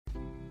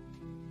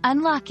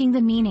Unlocking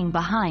the meaning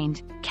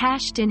behind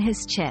 "cashed in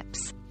his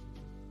chips."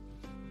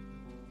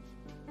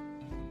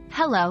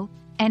 Hello,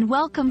 and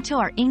welcome to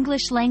our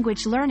English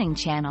language learning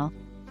channel.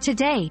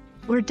 Today,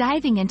 we're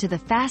diving into the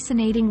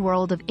fascinating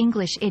world of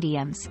English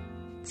idioms,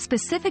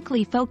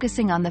 specifically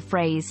focusing on the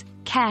phrase,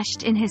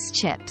 "cashed in his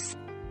chips."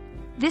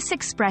 This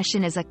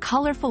expression is a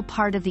colorful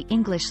part of the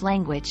English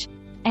language,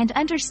 and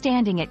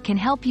understanding it can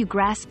help you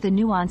grasp the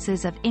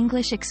nuances of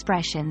English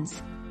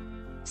expressions.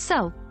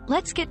 So,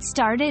 let's get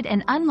started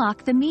and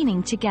unlock the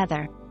meaning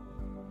together.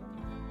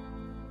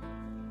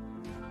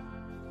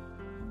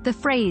 The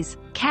phrase,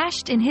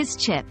 "cashed in his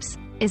chips,"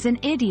 is an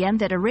idiom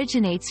that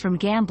originates from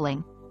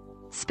gambling,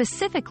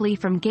 specifically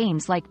from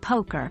games like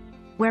poker,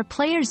 where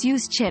players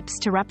use chips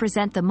to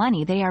represent the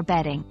money they are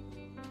betting.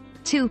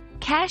 To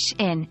cash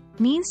in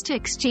means to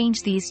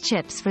exchange these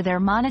chips for their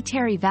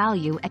monetary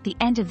value at the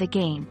end of the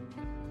game.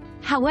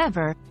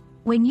 However,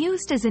 when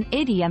used as an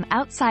idiom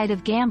outside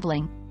of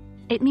gambling,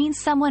 it means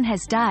someone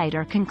has died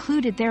or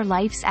concluded their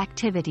life's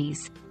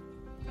activities.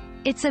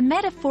 It's a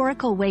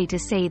metaphorical way to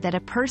say that a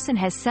person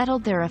has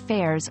settled their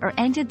affairs or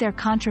ended their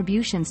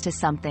contributions to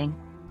something,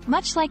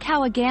 much like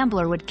how a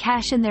gambler would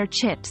cash in their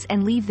chips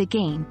and leave the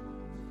game.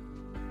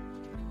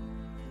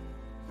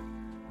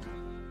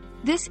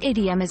 This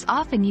idiom is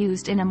often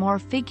used in a more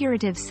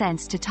figurative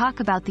sense to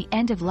talk about the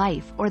end of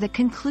life or the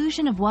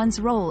conclusion of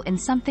one's role in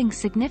something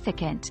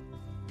significant.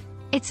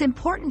 It's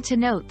important to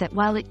note that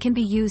while it can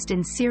be used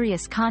in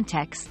serious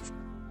contexts,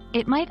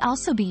 it might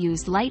also be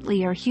used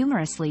lightly or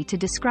humorously to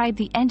describe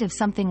the end of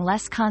something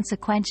less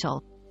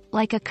consequential,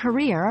 like a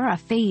career or a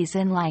phase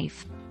in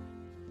life.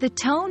 The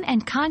tone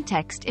and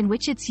context in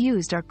which it's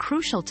used are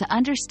crucial to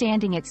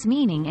understanding its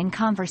meaning in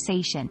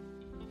conversation.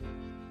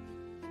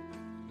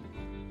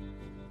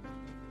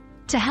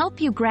 To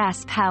help you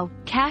grasp how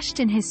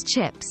 "cashed in his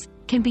chips"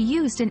 can be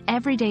used in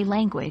everyday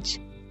language,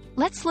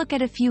 let's look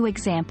at a few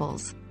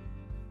examples.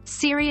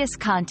 Serious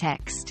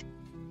context.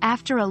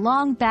 After a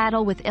long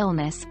battle with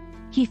illness,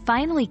 he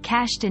finally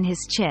cashed in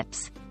his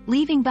chips,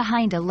 leaving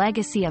behind a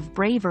legacy of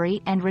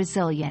bravery and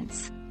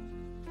resilience.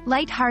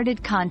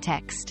 Light-hearted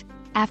context.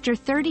 After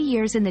 30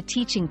 years in the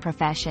teaching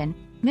profession,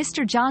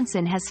 Mr.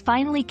 Johnson has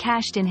finally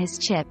cashed in his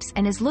chips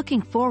and is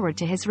looking forward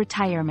to his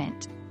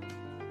retirement.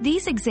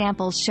 These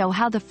examples show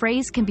how the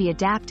phrase can be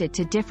adapted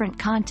to different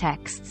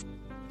contexts,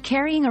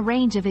 carrying a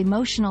range of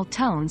emotional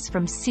tones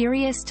from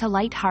serious to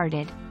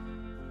light-hearted.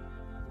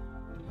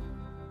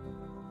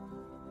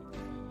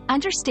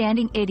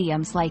 Understanding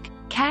idioms like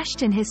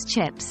 "cashed in his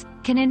chips"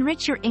 can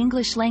enrich your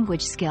English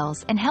language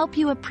skills and help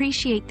you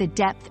appreciate the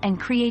depth and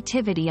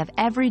creativity of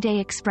everyday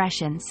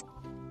expressions.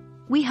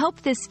 We hope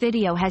this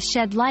video has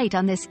shed light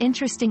on this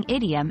interesting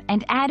idiom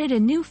and added a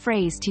new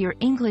phrase to your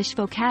English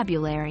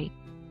vocabulary.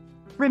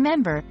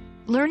 Remember,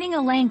 learning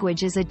a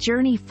language is a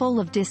journey full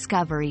of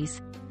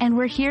discoveries, and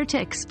we're here to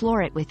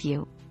explore it with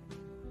you.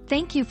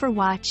 Thank you for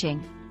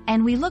watching,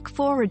 and we look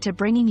forward to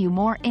bringing you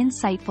more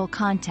insightful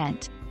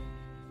content.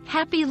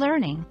 Happy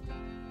learning!